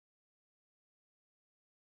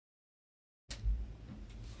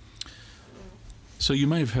So you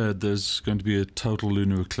may have heard there's going to be a total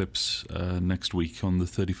lunar eclipse next week on the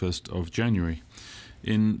 31st of January.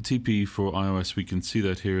 In TPE for iOS we can see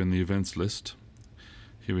that here in the events list.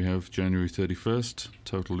 Here we have January 31st,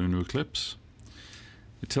 total lunar eclipse.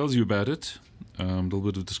 It tells you about it, a little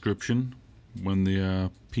bit of description, when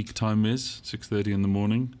the peak time is, 6:30 in the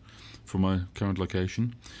morning for my current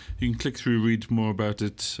location. You can click through, read more about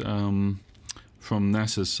it from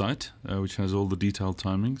NASA's site, which has all the detailed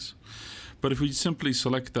timings. But if we simply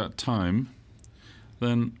select that time,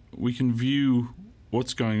 then we can view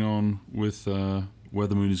what's going on with where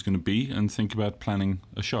the moon is going to be and think about planning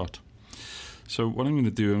a shot. So what I'm going to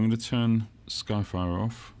do, I'm going to turn Skyfire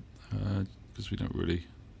off because we don't really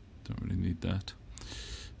need that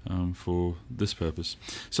for this purpose.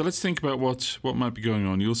 So let's think about what might be going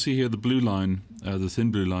on. You'll see here the blue line, the thin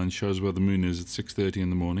blue line, shows where the moon is at 6:30 in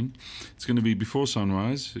the morning. It's going to be before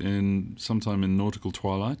sunrise, sometime in nautical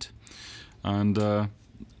twilight. And the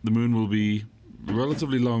moon will be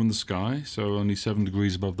relatively low in the sky, so only 7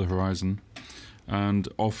 degrees above the horizon, and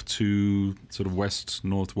off to sort of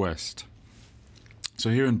west-northwest. So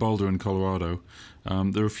here in Boulder in Colorado,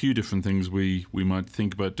 there are a few different things we might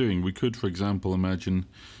think about doing. We could, for example, imagine,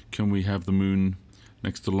 can we have the moon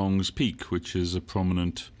next to Long's Peak, which is a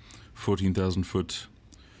prominent 14,000-foot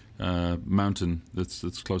mountain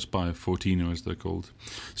that's close by, 14er as they're called.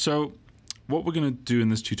 So what we're going to do in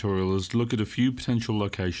this tutorial is look at a few potential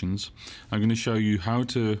locations. I'm going to show you how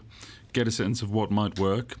to get a sense of what might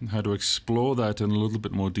work, how to explore that in a little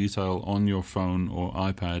bit more detail on your phone or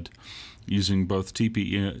iPad using both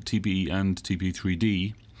TPE and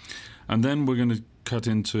TPE3D. And then we're going to cut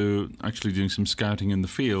into actually doing some scouting in the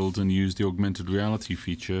field and use the augmented reality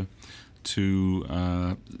feature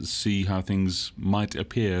to see how things might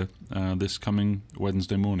appear this coming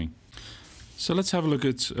Wednesday morning. So let's have a look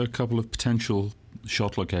at a couple of potential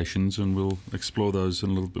shot locations and we'll explore those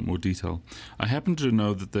in a little bit more detail. I happen to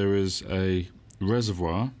know that there is a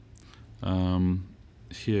reservoir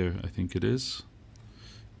here, I think it is.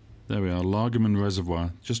 There we are, Largaman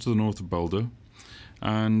Reservoir, just to the north of Boulder.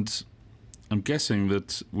 And I'm guessing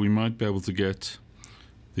that we might be able to get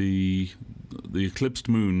the eclipsed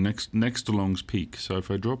moon next to Long's Peak. So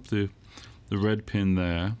if I drop the red pin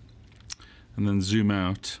there and then zoom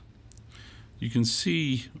out, you can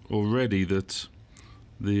see already that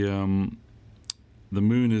the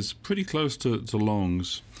moon is pretty close to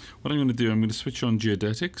Long's. What I'm going to do, I'm going to switch on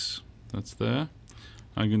geodetics. That's there.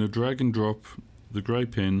 I'm going to drag and drop the grey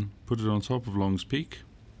pin, put it on top of Long's Peak.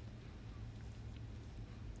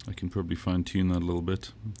 I can probably fine-tune that a little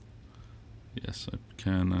bit. Yes, I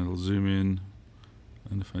can. I'll zoom in,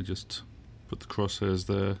 and if I just put the crosshairs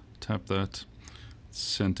there, tap that, it's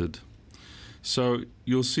centered. So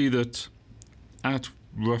you'll see that at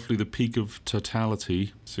roughly the peak of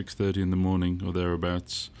totality, 6:30 in the morning or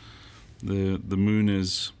thereabouts, the moon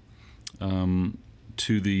is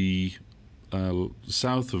to the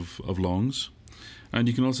south of Long's, and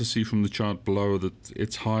you can also see from the chart below that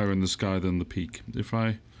it's higher in the sky than the peak. If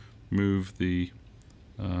I move the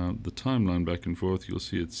timeline back and forth, you'll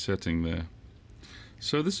see it's setting there.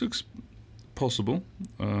 So this looks possible.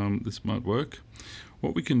 This might work.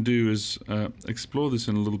 What we can do is explore this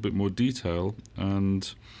in a little bit more detail,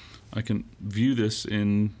 and I can view this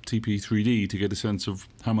in TPE3D to get a sense of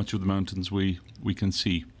how much of the mountains we can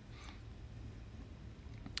see.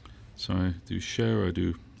 So I do share, I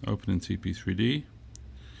do open in TPE3D.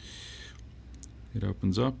 It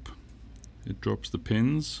opens up, it drops the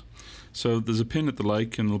pins. So there's a pin at the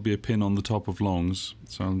lake and there'll be a pin on the top of Long's.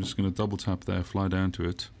 So I'm just going to double tap there, fly down to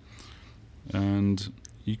it. And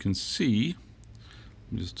you can see,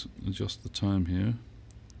 just adjust the time here.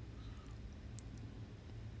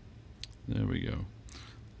 There we go.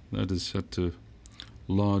 That is set to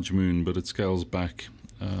large moon, but it scales back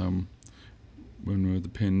when we're at the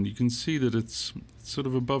pin. You can see that it's sort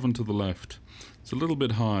of above and to the left. It's a little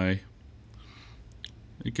bit high.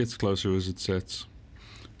 It gets closer as it sets.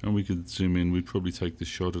 And we could zoom in. We'd probably take this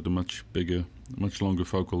shot at a much bigger, much longer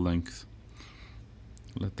focal length.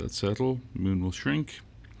 Let that settle. Moon will shrink.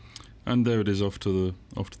 And there it is off to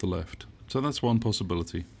the left. So that's one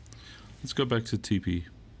possibility. Let's go back to TP.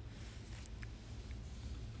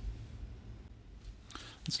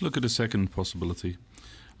 Let's look at a second possibility.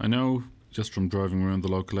 I know just from driving around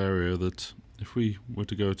the local area that if we were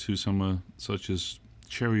to go to somewhere such as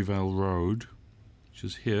Cherryvale Road, which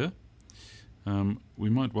is here, we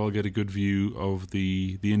might well get a good view of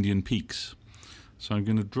the Indian peaks. So I'm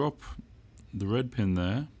going to drop the red pin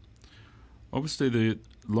there. Obviously the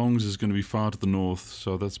Long's is going to be far to the north,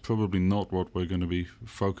 so that's probably not what we're going to be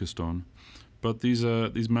focused on. But these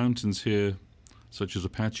mountains here, such as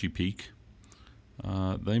Apache Peak,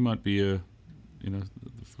 They might be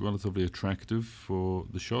relatively attractive for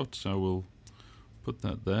the shot, so we'll put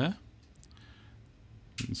that there.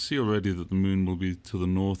 You can see already that the moon will be to the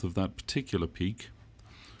north of that particular peak,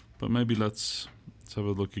 but maybe let's have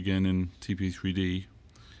a look again in TP3D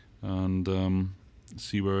and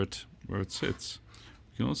see where it sits.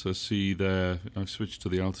 You can also see there, I've switched to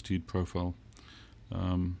the altitude profile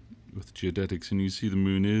with geodetics, and you see the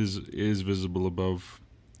moon is visible above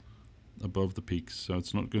the peaks, so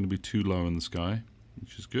it's not going to be too low in the sky,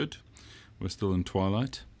 which is good. We're still in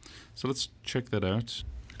twilight, so let's check that out.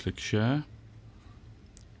 Click share,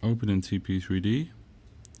 open in TP3D.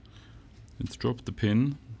 It's dropped the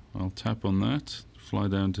pin. I'll tap on that, fly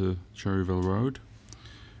down to Cherryvale Road,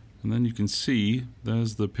 and then you can see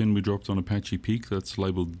there's the pin we dropped on Apache Peak. That's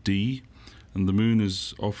labeled D, and the moon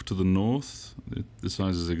is off to the north. The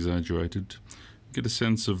size is exaggerated. Get a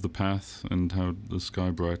sense of the path and how the sky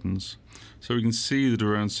brightens. So we can see that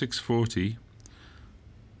around 6:40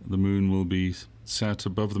 the moon will be set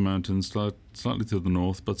above the mountains, slightly to the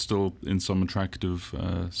north, but still in some attractive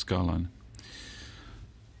skyline.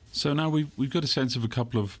 So now we've got a sense of a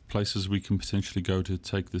couple of places we can potentially go to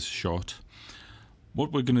take this shot.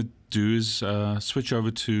 What we're going to do is switch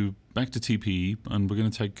over back to TPE, and we're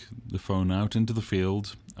going to take the phone out into the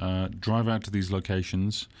field, drive out to these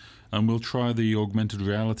locations, and we'll try the augmented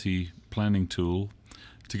reality planning tool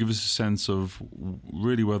to give us a sense of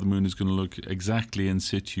really where the moon is going to look exactly in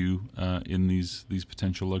situ in these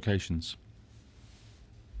potential locations.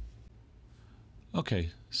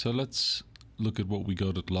 Okay, so let's look at what we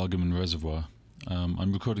got at Lagerman Reservoir.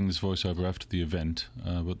 I'm recording this voiceover after the event,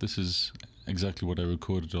 but this is exactly what I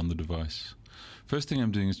recorded on the device. First thing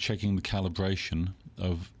I'm doing is checking the calibration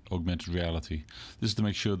of augmented reality. This is to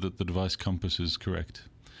make sure that the device compass is correct.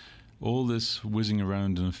 All this whizzing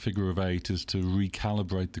around in a figure of 8 is to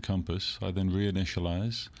recalibrate the compass. I then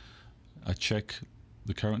reinitialize. I check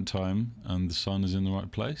the current time and the sun is in the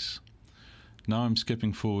right place. Now I'm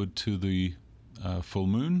skipping forward to the full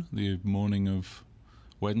moon, the morning of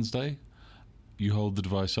Wednesday. You hold the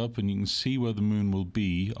device up and you can see where the moon will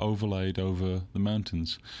be overlaid over the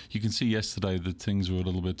mountains. You can see yesterday that things were a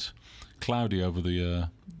little bit cloudy over the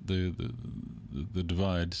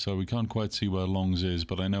divide, so we can't quite see where Longs is,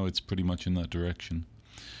 but I know it's pretty much in that direction.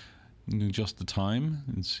 You can adjust the time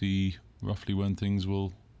and see roughly when things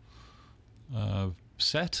will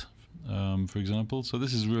set, for example. So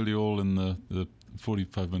this is really all in the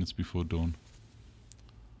 45 minutes before dawn.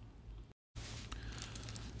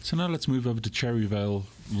 So now let's move over to Cherryvale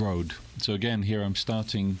Road. So again, here I'm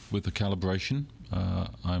starting with the calibration.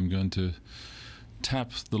 I'm going to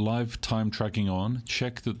tap the live time tracking on,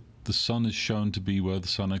 check that the sun is shown to be where the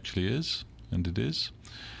sun actually is, and it is.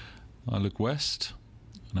 I look west,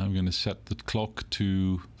 and I'm going to set the clock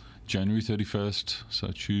to January 31st. So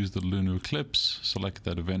I choose the Lunar Eclipse, select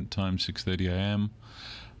that event time, 6:30 AM,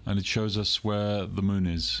 and it shows us where the moon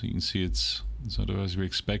is. You can see it's sort of as we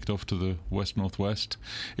expect off to the west-northwest.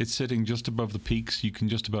 It's sitting just above the peaks. You can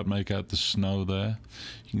just about make out the snow there.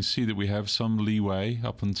 You can see that we have some leeway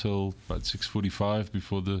up until about 6:45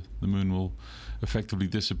 before the moon will effectively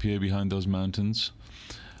disappear behind those mountains.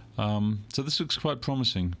 So this looks quite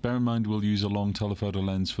promising. Bear in mind we'll use a long telephoto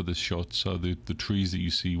lens for this shot, so the trees that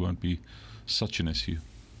you see won't be such an issue.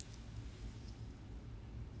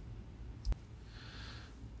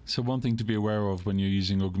 So one thing to be aware of when you're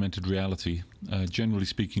using augmented reality, generally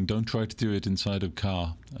speaking, don't try to do it inside a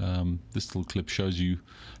car. This little clip shows you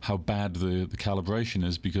how bad the calibration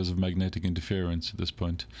is because of magnetic interference at this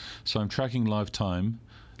point. So I'm tracking live time.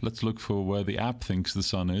 Let's look for where the app thinks the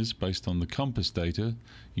sun is based on the compass data.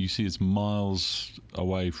 You see it's miles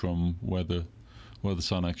away from where the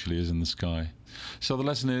sun actually is in the sky. So the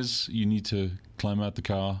lesson is you need to climb out the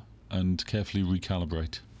car and carefully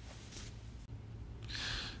recalibrate.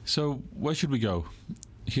 So where should we go?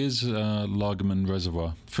 Here's Lagerman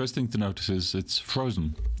Reservoir. First thing to notice is it's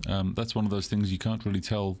frozen. That's one of those things you can't really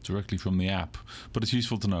tell directly from the app, but it's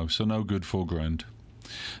useful to know, so no good foreground.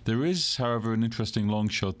 There is, however, an interesting long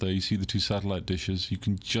shot there. You see the two satellite dishes. You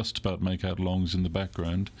can just about make out Longs in the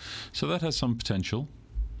background, so that has some potential.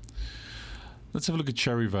 Let's have a look at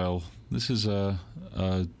Cherryvale. This is a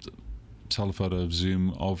telephoto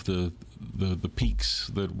zoom of the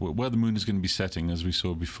peaks where the moon is going to be setting, as we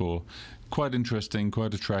saw before. Quite interesting,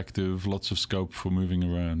 quite attractive, lots of scope for moving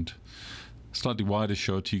around. Slightly wider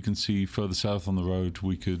shot, you can see further south on the road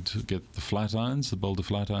we could get the flat irons, the Boulder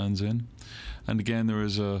flat irons in. And again, there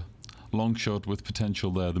is a long shot with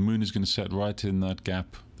potential there. The moon is going to set right in that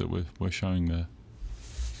gap that we're showing there.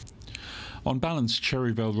 On balance,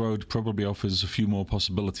 Cherryvale Road probably offers a few more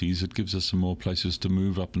possibilities. It gives us some more places to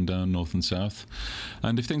move up and down, north and south.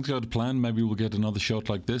 And if things go to plan, maybe we'll get another shot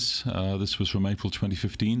like this. This was from April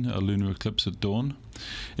 2015, a lunar eclipse at dawn.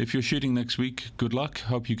 If you're shooting next week, good luck.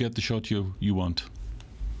 Hope you get the shot you want.